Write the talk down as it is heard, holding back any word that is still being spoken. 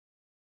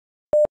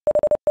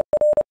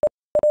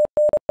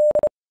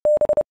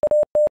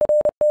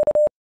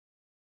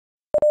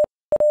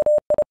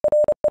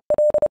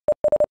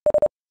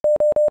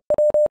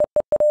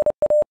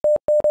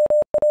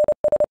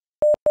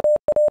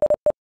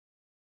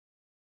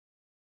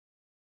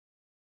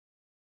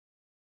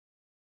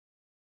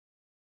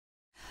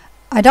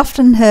I'd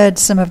often heard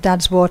some of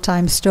Dad's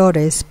wartime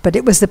stories, but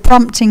it was the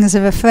promptings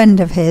of a friend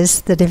of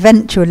his that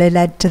eventually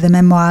led to the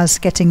memoirs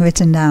getting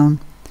written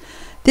down.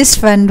 This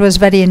friend was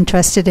very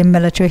interested in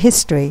military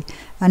history,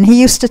 and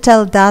he used to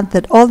tell Dad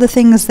that all the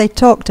things they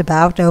talked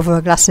about over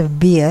a glass of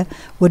beer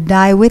would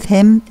die with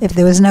him if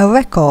there was no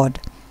record.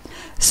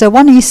 So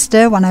one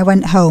Easter, when I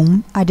went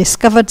home, I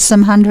discovered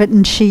some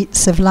handwritten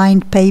sheets of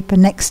lined paper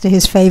next to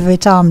his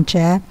favourite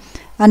armchair,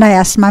 and I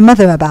asked my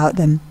mother about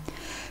them.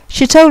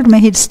 She told me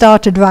he'd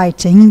started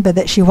writing, but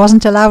that she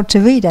wasn't allowed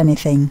to read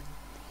anything.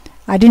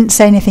 I didn't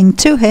say anything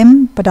to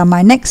him, but on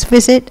my next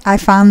visit I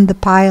found the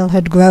pile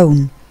had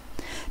grown.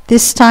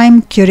 This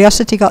time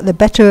curiosity got the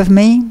better of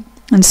me,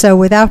 and so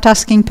without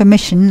asking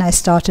permission I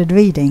started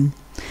reading.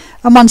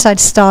 And once I'd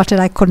started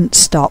I couldn't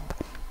stop,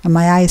 and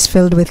my eyes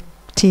filled with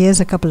tears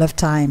a couple of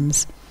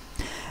times.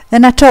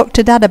 Then I talked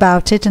to Dad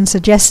about it and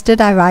suggested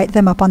I write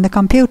them up on the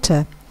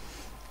computer.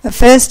 At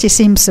first he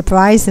seemed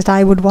surprised that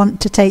I would want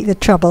to take the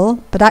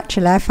trouble, but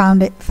actually I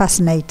found it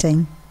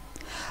fascinating.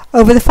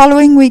 Over the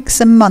following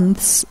weeks and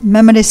months,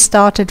 memories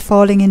started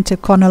falling into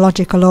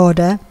chronological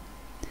order.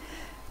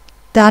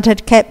 Dad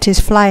had kept his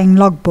flying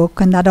logbook,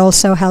 and that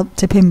also helped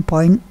to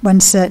pinpoint when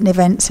certain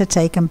events had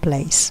taken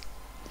place.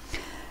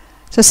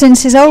 So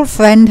since his old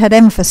friend had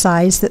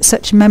emphasised that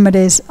such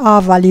memories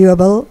are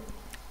valuable,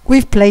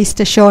 we've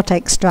placed a short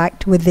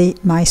extract with the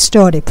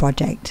MyStory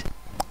project.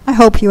 I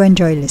hope you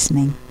enjoy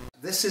listening.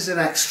 This is an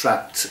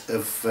extract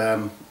of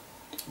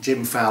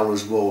Jim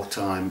Fowler's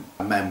wartime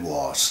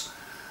memoirs,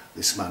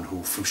 this man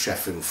who from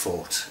Sheffield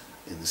fought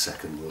in the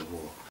Second World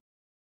War.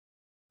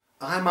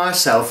 I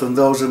myself and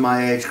those of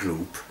my age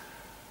group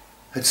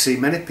had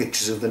seen many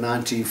pictures of the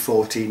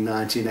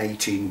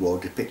 1914-1918 war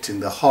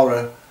depicting the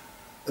horror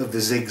of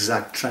the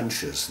zigzag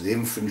trenches, the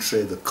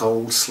infantry, the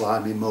cold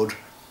slimy mud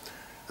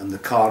and the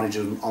carnage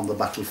on the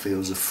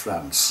battlefields of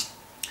France.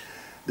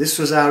 This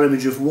was our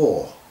image of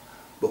war.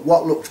 But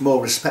what looked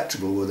more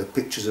respectable were the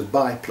pictures of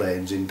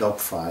biplanes in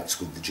dogfights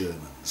with the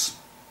Germans.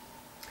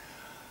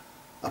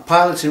 A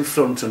pilot in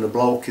front and a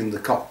bloke in the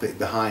cockpit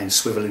behind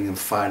swivelling and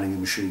firing a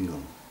machine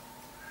gun.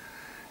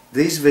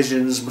 These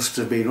visions must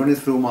have been running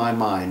through my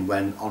mind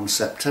when, on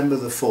September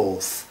the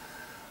 4th,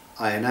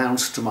 I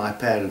announced to my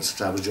parents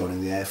that I was joining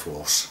the Air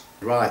Force.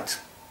 Right,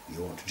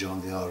 you want to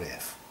join the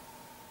RAF?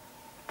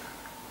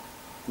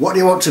 What do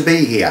you want to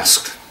be? He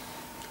asked.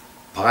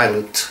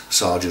 Pilot,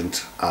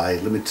 sergeant. My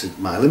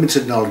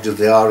limited knowledge of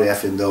the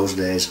RAF in those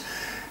days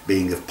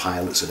being of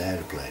pilots and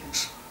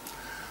aeroplanes.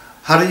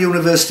 Had a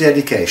university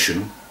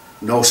education?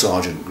 No,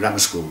 sergeant, grammar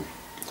school.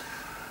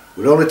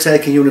 We're only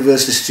taking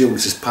university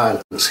students as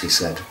pilots, he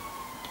said.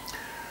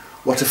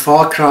 What a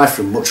far cry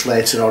from much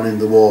later on in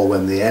the war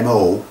when the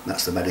MO,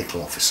 that's the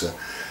medical officer,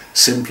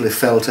 simply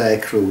felt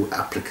aircrew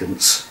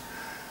applicants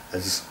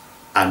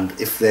and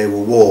if they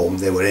were warm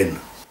they were in.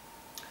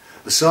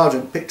 The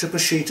sergeant picked up a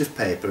sheet of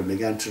paper and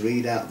began to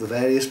read out the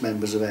various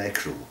members of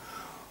aircrew,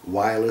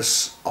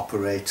 wireless,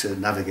 operator,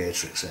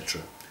 navigator,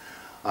 etc.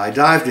 I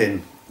dived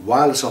in,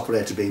 wireless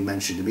operator being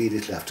mentioned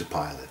immediately after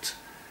pilot.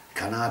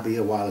 Can I be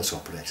a wireless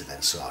operator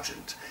then,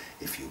 sergeant?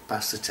 If you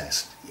pass the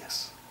test,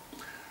 yes.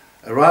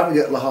 Arriving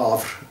at Le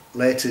Havre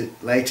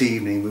late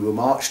evening, we were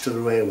marched to the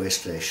railway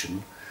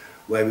station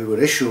where we were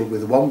issued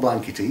with one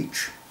blanket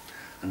each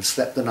and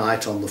slept the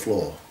night on the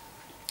floor.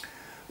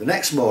 The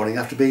next morning,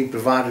 after being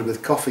provided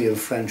with coffee and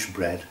French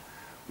bread,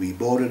 we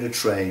boarded a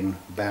train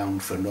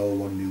bound for no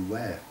one knew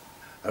where.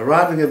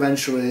 Arriving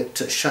eventually at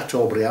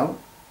Chateaubriand,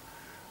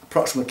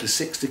 approximately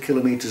 60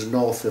 kilometres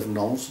north of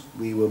Nantes,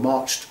 we were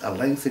marched a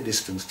lengthy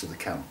distance to the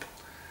camp.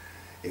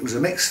 It was a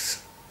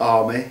mixed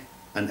army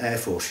and air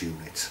force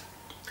unit,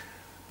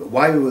 but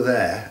why we were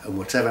there and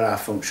whatever our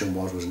function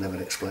was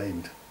never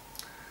explained.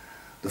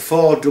 The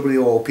four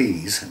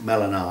WOPs,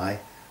 Mel and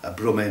I, a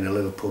Brummie and a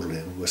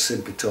Liverpudlian, were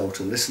simply told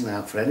to listen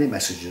out for any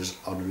messages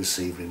on a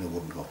receiver in a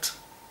wooden hut.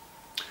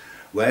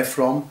 Where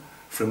from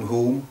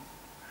whom,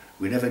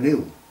 we never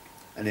knew,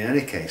 and in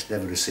any case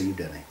never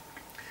received any.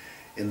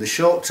 In the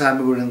short time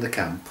we were in the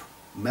camp,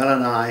 Mel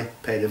and I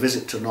paid a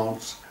visit to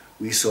Nantes.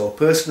 We saw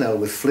personnel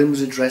with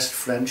flimsy dressed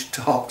French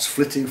tarts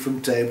flitting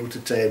from table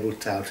to table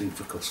touting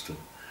for custom.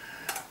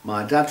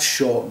 My dad's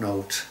short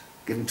note,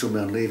 given to me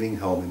on leaving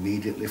home,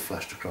 immediately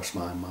flashed across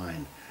my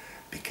mind.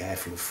 Be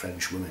careful of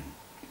French women.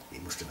 He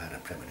must have had a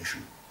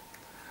premonition.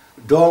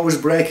 Dawn was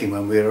breaking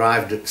when we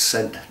arrived at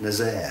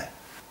Saint-Nazaire.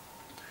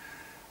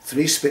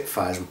 3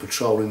 Spitfires were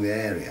patrolling the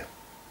area,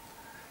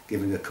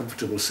 giving a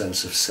comfortable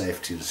sense of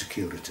safety and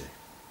security.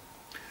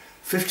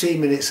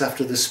 15 minutes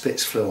after the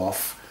Spits flew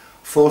off,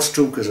 4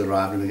 Stukas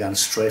arrived and began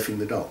strafing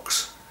the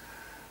docks.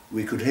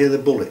 We could hear the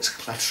bullets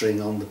clattering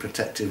on the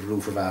protective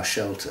roof of our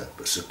shelter,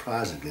 but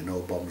surprisingly no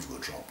bombs were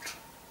dropped.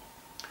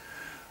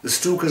 The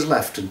Stukas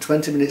left and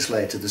 20 minutes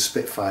later the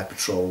Spitfire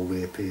patrol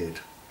reappeared.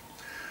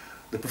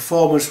 The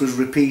performance was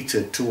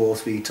repeated 2 or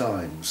 3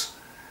 times.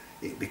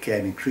 It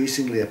became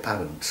increasingly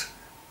apparent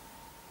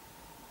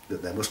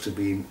that there must have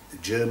been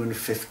German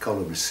 5th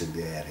columnists in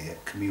the area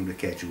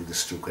communicating with the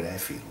Stuka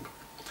airfield,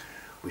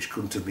 which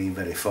couldn't have been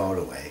very far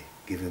away,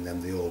 giving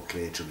them the all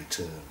clear to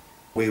return.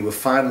 We were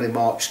finally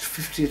marched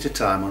 50 at a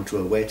time onto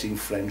a waiting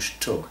French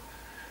tug,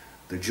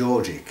 the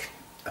DHE,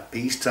 a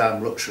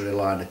peacetime luxury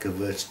liner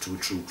converted to a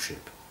troop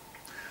ship,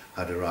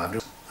 had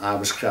arrived. I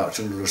was crouched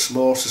under a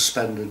small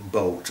suspended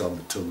boat on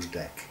the tug's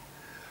deck.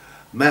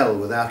 Mel,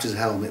 without his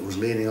helmet, was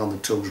leaning on the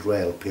tug's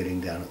rail peering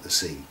down at the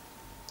sea.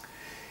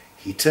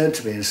 He turned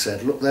to me and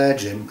said, "Look there,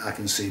 Jim, I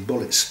can see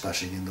bullets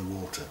splashing in the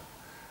water."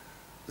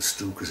 The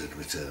Stookers had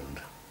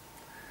returned.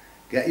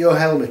 "Get your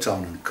helmet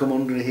on and come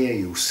under here,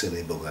 you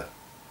silly bugger,"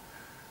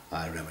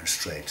 I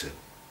remonstrated.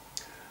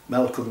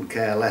 Mel couldn't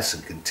care less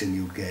and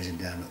continued gazing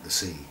down at the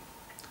sea.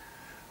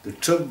 The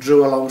tug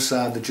drew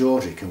alongside the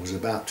DHE and was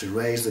about to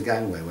raise the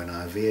gangway when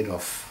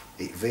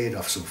it veered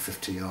off some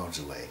 50 yards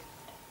away.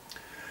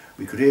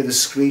 We could hear the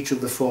screech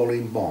of the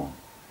falling bomb.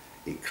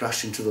 It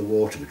crashed into the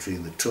water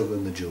between the tug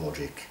and the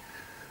DHE.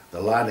 The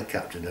liner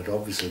captain had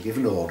obviously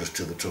given orders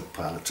to the tug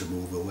pilot to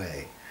move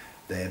away,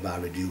 thereby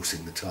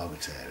reducing the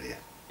target area.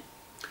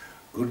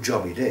 Good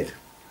job he did.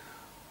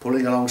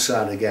 Pulling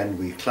alongside again,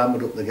 we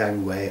clambered up the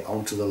gangway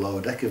onto the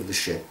lower deck of the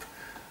ship,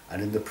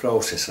 and in the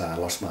process I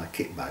lost my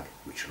kit bag,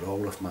 which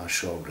rolled off my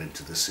shoulder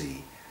into the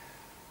sea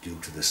due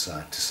to the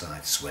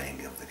side-to-side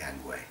swaying of the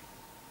gangway.